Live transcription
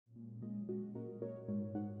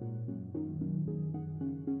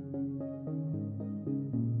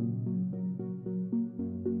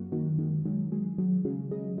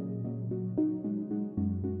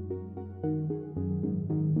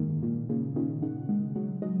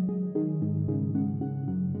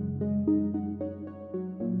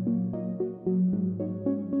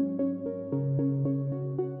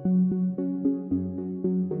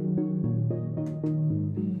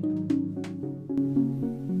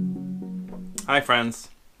Hi friends.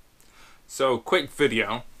 So quick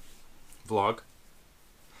video vlog.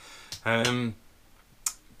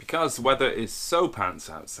 Because the weather is so pants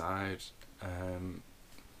outside,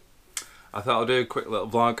 I thought I'll do a quick little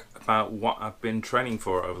vlog about what I've been training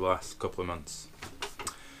for over the last couple of months.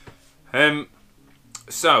 As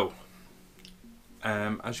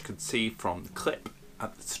you can see from the clip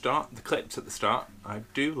at the start, I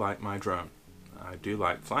do like my drone. I do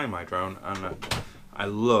like flying my drone, and I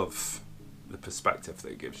love the perspective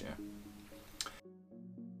that it gives you.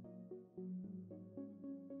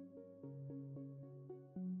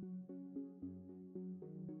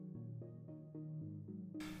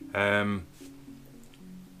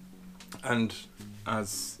 And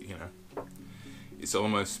as you know, it's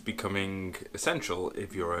almost becoming essential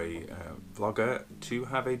if you're a vlogger to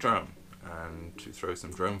have a drone and to throw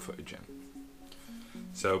some drone footage in.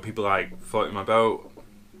 So people like Floating My Boat,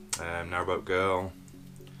 Narrowboat Girl,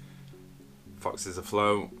 Fox's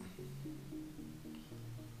Afloat,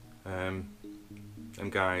 and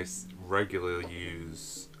guys regularly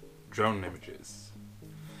use drone images.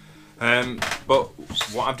 But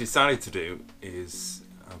what I've decided to do is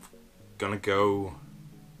I'm gonna go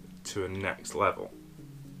to a next level.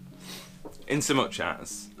 In so much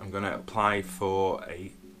as I'm gonna apply for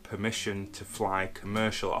a permission to fly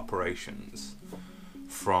commercial operations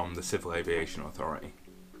from the Civil Aviation Authority.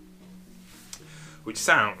 Which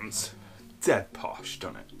sounds dead posh,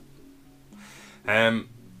 doesn't it?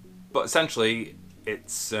 But essentially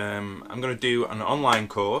it's I'm gonna do an online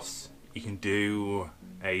course. You can do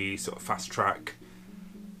a sort of fast track,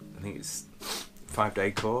 I think it's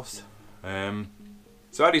 5-day course.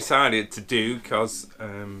 So I decided to do, because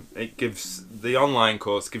it gives, the online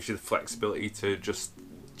course gives you the flexibility to just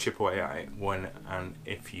chip away at it when and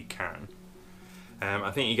if you can.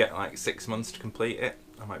 I think you get like 6 months to complete it.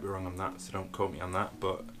 I might be wrong on that, so don't quote me on that,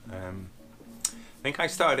 but I think I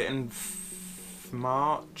started it in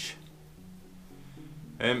March.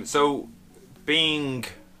 So being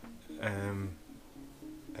an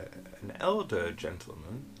elder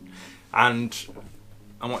gentleman, and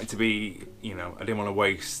I wanted to be, you know, I didn't want to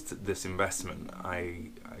waste this investment. I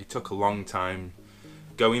took a long time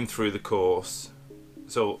going through the course.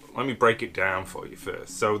 So let me break it down for you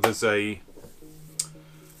first. So there's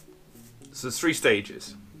 3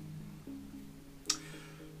 stages.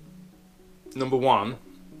 Number 1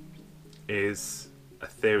 is a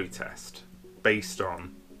theory test based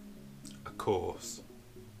on a course.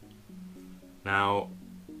 Now,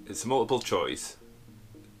 it's a multiple choice,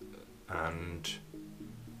 and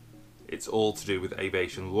it's all to do with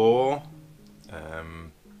aviation law,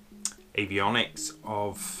 avionics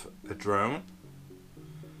of a drone,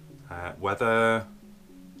 weather,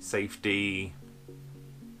 safety,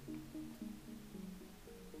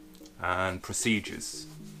 and procedures.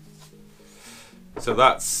 So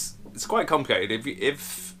it's quite complicated.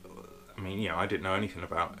 If I mean, you know, I didn't know anything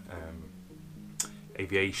about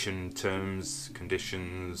aviation terms,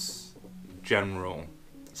 conditions, general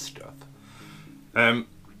stuff.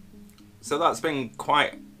 So that's been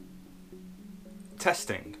quite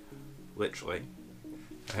testing, literally,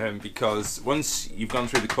 because once you've gone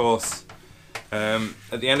through the course,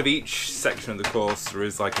 at the end of each section of the course there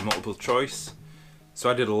is like a multiple choice. So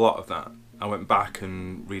I did a lot of that. I went back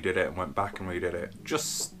and redid it and went back and redid it,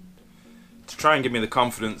 just to try and give me the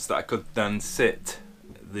confidence that I could then sit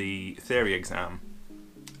the theory exam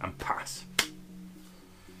and pass.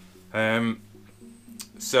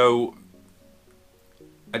 So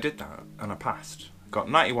I did that and I passed. Got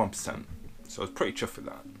 91%, so I was pretty chuffed with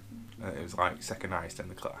that. It was like second highest in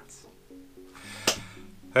the class.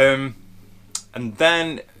 And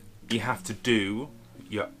then you have to do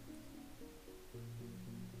your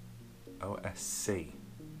OSC,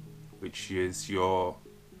 which is your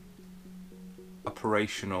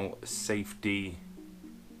operational safety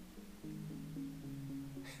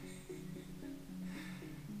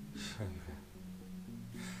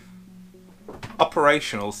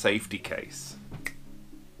case.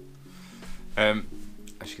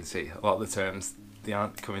 As you can see, a lot of the terms, they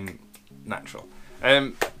aren't coming natural.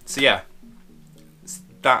 So yeah,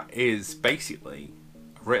 that is basically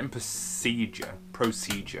a written procedure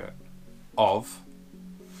of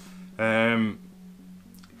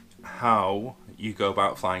how you go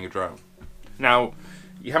about flying a drone. Now,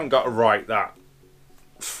 you haven't got to write that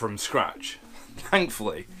from scratch,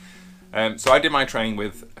 thankfully. So I did my training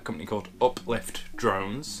with a company called Uplift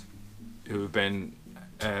Drones, who have been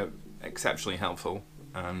exceptionally helpful,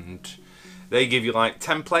 and they give you like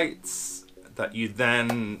templates that you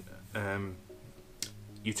then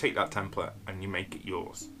you take that template and you make it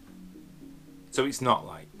yours. So it's not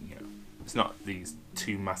like, you know, it's not these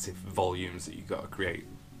two massive volumes that you've got to create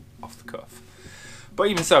off the cuff. But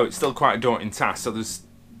even so, it's still quite a daunting task. So there's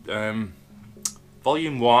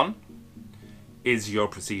volume 1 is your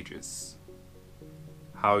procedures,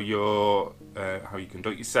 how you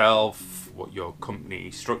conduct yourself, what your company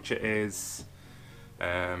structure is,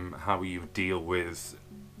 how you deal with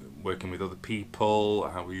working with other people,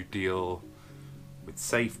 how you deal with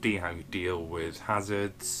safety, how you deal with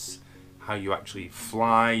hazards, how you actually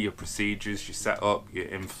fly, your procedures, your setup, your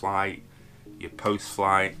in-flight, your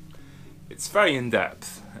post-flight. It's very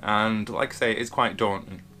in-depth, and like I say, it is quite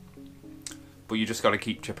daunting, but you just got to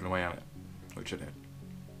keep chipping away at it, which I do.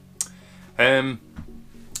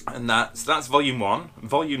 And that's volume 1.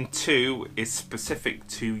 Volume 2 is specific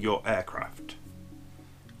to your aircraft,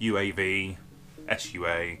 UAV,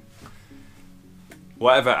 SUA,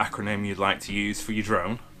 whatever acronym you'd like to use for your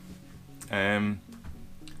drone.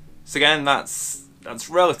 So again, that's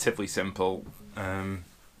relatively simple.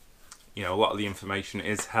 You know, a lot of the information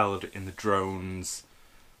is held in the drone's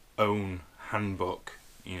own handbook.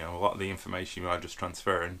 You know, a lot of the information you are just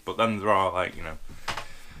transferring, but then there are, like, you know,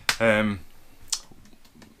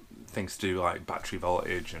 things to do like battery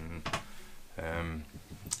voltage and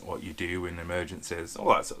what you do in emergencies, all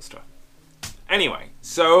that sort of stuff. Anyway,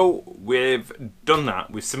 so we've done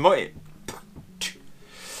that. We submitted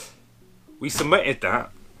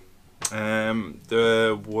that.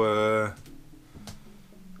 There were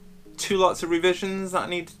 2 lots of revisions that I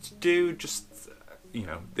needed to do. Just, you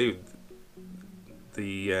know, the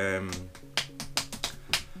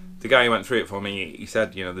guy who went through it for me, he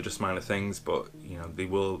said, you know, they're just minor things, but, you know,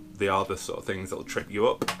 they are the sort of things that'll trip you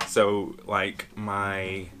up. So, like,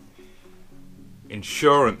 my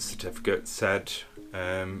insurance certificate said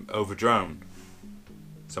over drone.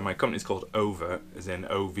 So my company's called Over, as in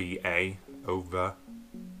OVA, over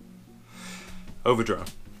drone.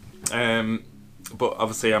 But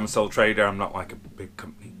obviously I'm a sole trader, I'm not like a big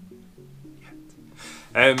company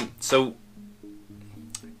yet. So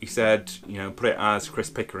he said, you know, put it as Chris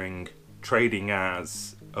Pickering trading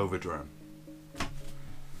as Over drone.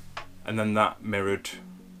 And then that mirrored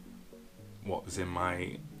what was in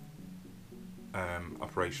my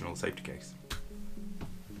operational safety case.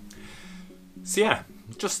 So yeah,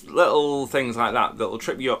 just little things like that that'll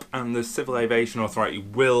trip you up, and the Civil Aviation Authority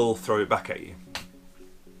will throw it back at you.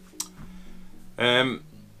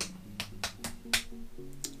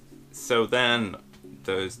 So then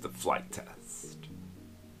there's the flight test.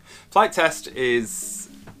 Flight test is,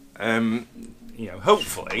 you know,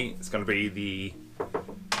 hopefully it's going to be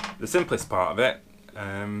the simplest part of it.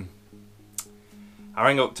 I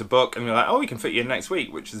rang up to book and they're like, oh, we can fit you in next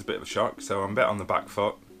week, which is a bit of a shock, so I'm a bit on the back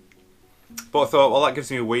foot. But I thought, well, that gives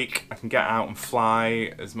me a week. I can get out and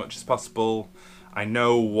fly as much as possible. I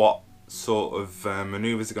know what sort of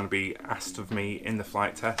manoeuvres are going to be asked of me in the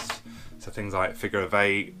flight test. So things like figure of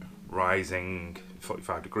 8, rising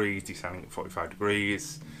 45 degrees, descending at 45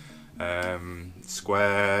 degrees,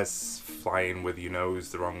 squares, flying with your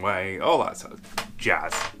nose the wrong way, all that sort of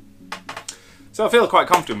jazz. So I feel quite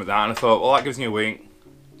confident with that, and I thought, well, that gives me a week.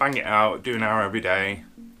 Bang it out, do an hour every day,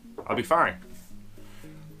 I'll be fine.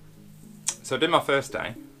 So I did my first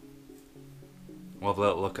day. We'll have a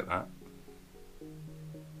little look at that.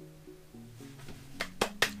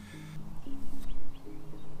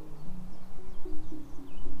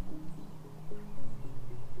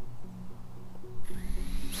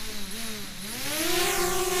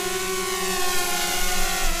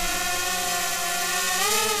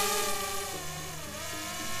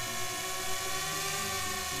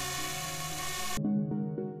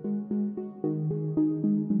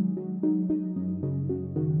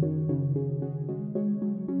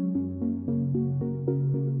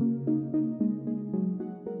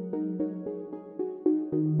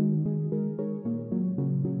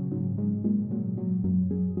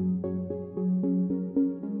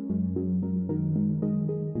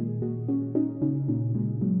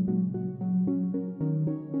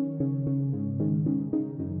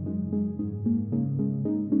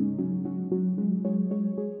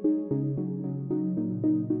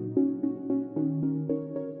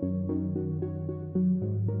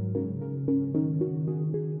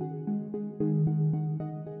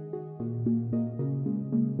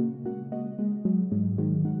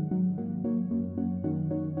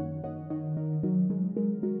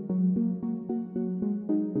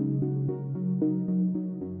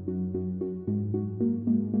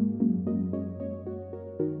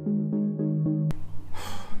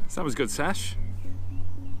 So that was a good sesh.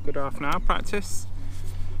 Good half an hour practice.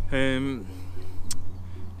 Need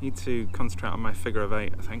to concentrate on my figure of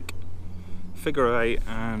 8, I think. Figure of 8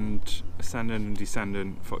 and ascending and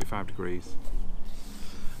descending 45 degrees.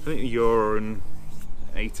 I think you're an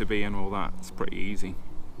A to B and all that. It's pretty easy.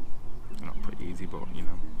 Not pretty easy, but you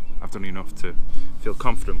know, I've done enough to feel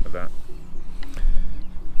confident with that.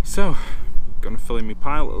 So, gonna fill in my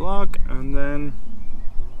pilot log and then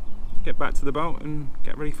get back to the boat and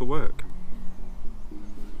get ready for work.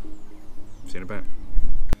 See you in a bit.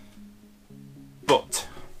 But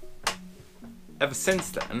ever since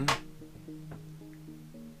then,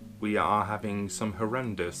 we are having some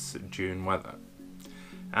horrendous June weather.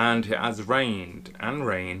 And it has rained and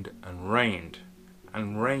rained and rained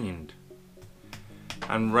and rained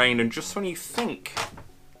and rained. And just when you think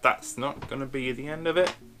that's not going to be the end of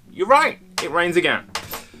it, you're right, it rains again.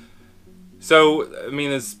 So, I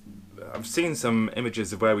mean, I've seen some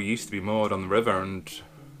images of where we used to be moored on the river, and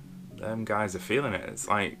them guys are feeling it. It's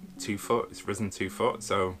like 2 foot, it's risen 2 foot.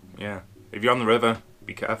 So, yeah, if you're on the river,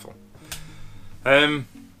 be careful.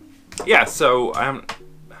 Yeah, so I haven't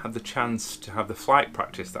had the chance to have the flight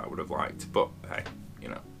practice that I would have liked, but hey, you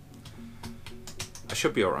know, I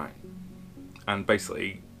should be alright. And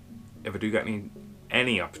basically, if I do get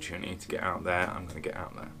any opportunity to get out there, I'm going to get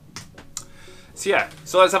out there. So yeah,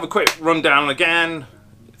 so let's have a quick rundown again.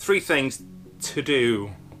 3 things to do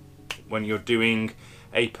when you're doing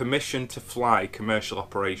a permission to fly commercial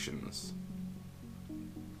operations,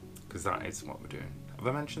 because that is what we're doing. Have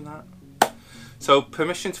I mentioned that? So,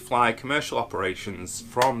 permission to fly commercial operations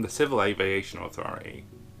from the Civil Aviation Authority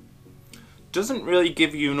doesn't really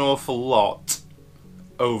give you an awful lot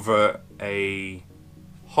over a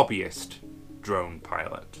hobbyist drone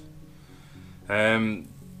pilot.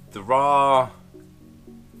 There are...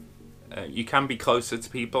 you can be closer to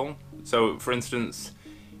people. So, for instance,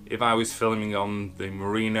 if I was filming on the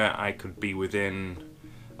marina, I could be within,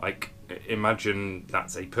 like, imagine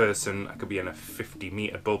that's a person, I could be in a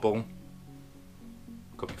 50-meter bubble.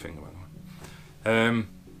 Cut my finger, by the way.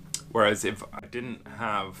 Whereas if I didn't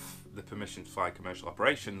have the permission to fly commercial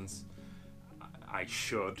operations, I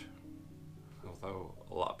should, although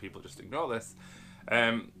a lot of people just ignore this,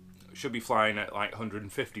 should be flying at like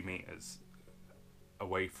 150 meters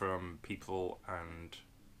away from people and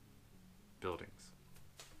buildings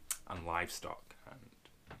and livestock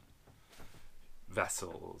and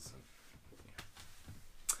vessels.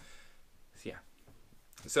 So yeah.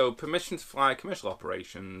 So permission to fly commercial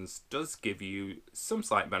operations does give you some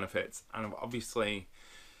slight benefits, and obviously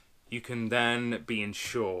you can then be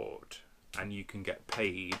insured and you can get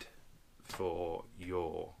paid for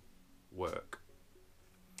your work.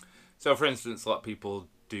 So for instance, a lot of people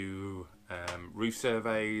do roof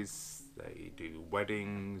surveys, they do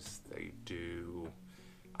weddings, they do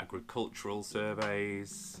agricultural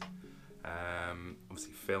surveys,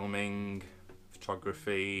 obviously filming,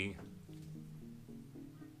 photography.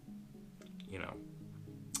 You know,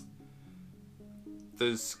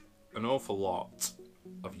 there's an awful lot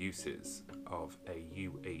of uses of a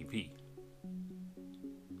UAV.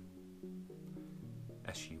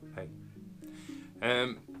 SUA.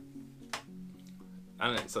 And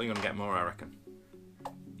it's only going to get more, I reckon.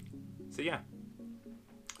 So yeah,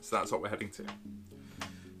 so that's what we're heading to.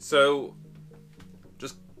 So,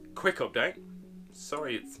 just quick update.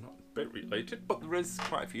 Sorry it's not boat related, but there is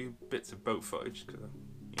quite a few bits of boat footage, because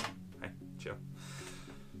chill.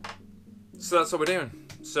 So that's what we're doing.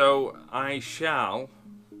 So I shall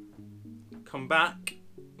come back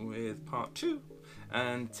with part 2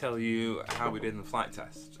 and tell you how we did in the flight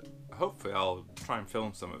test. Hopefully I'll try and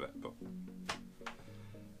film some of it, but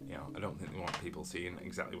you know, I don't think they want people seeing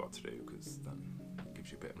exactly what to do, because then it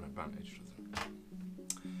gives you a bit of an advantage, doesn't it?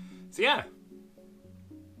 So yeah,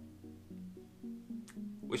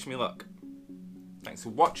 wish me luck. Thanks for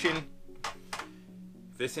watching.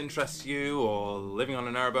 If this interests you, or living on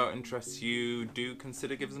a narrowboat interests you, do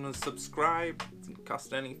consider giving us a subscribe. It doesn't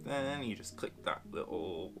cost anything. You just click that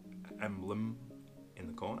little emblem in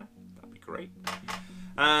the corner. That'd be great.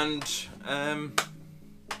 And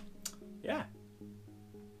yeah,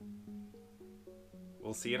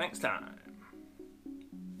 we'll see you next time.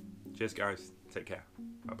 Cheers guys, take care,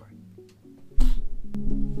 bye bye.